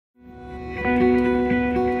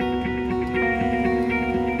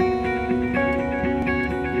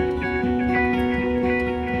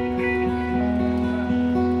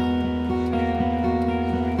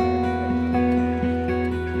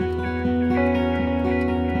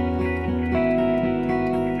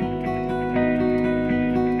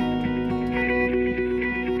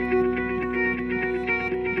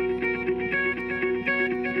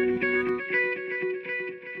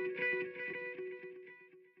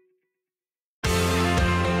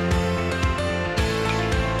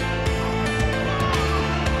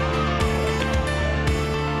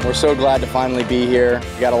We're so glad to finally be here.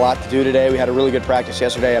 We got a lot to do today. We had a really good practice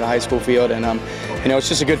yesterday at a high school field, and you know, it's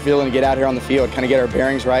just a good feeling to get out here on the field, kind of get our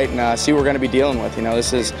bearings right, and see what we're going to be dealing with. You know,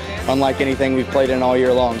 this is unlike anything we've played in all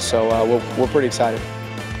year long, so we're pretty excited.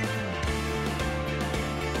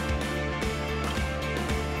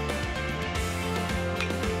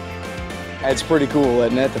 It's pretty cool,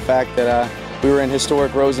 isn't it? The fact that we were in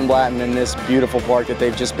historic Rosenblatt and in this beautiful park that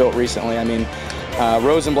they've just built recently. I mean,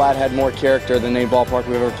 Rosenblatt had more character than any ballpark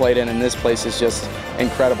we've ever played in, and this place is just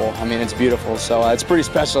incredible. I mean, it's beautiful, so it's pretty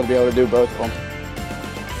special to be able to do both of them.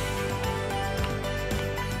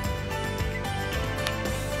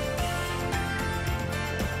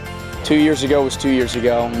 Two years ago was 2 years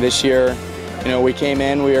ago. This year, you know, we came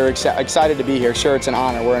in, we were excited to be here. Sure, it's an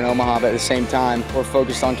honor. We're in Omaha, but at the same time, we're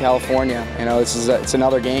focused on California. You know, it's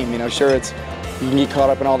another game. You know, sure, you can get caught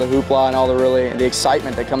up in all the hoopla and all the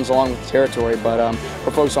excitement that comes along with the territory, but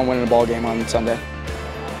we're focused on winning the ball game on Sunday.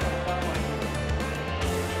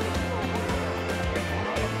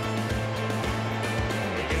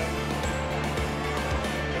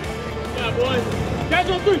 Yeah, boys. Catch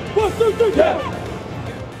on three. 1, 2, 3. Yeah.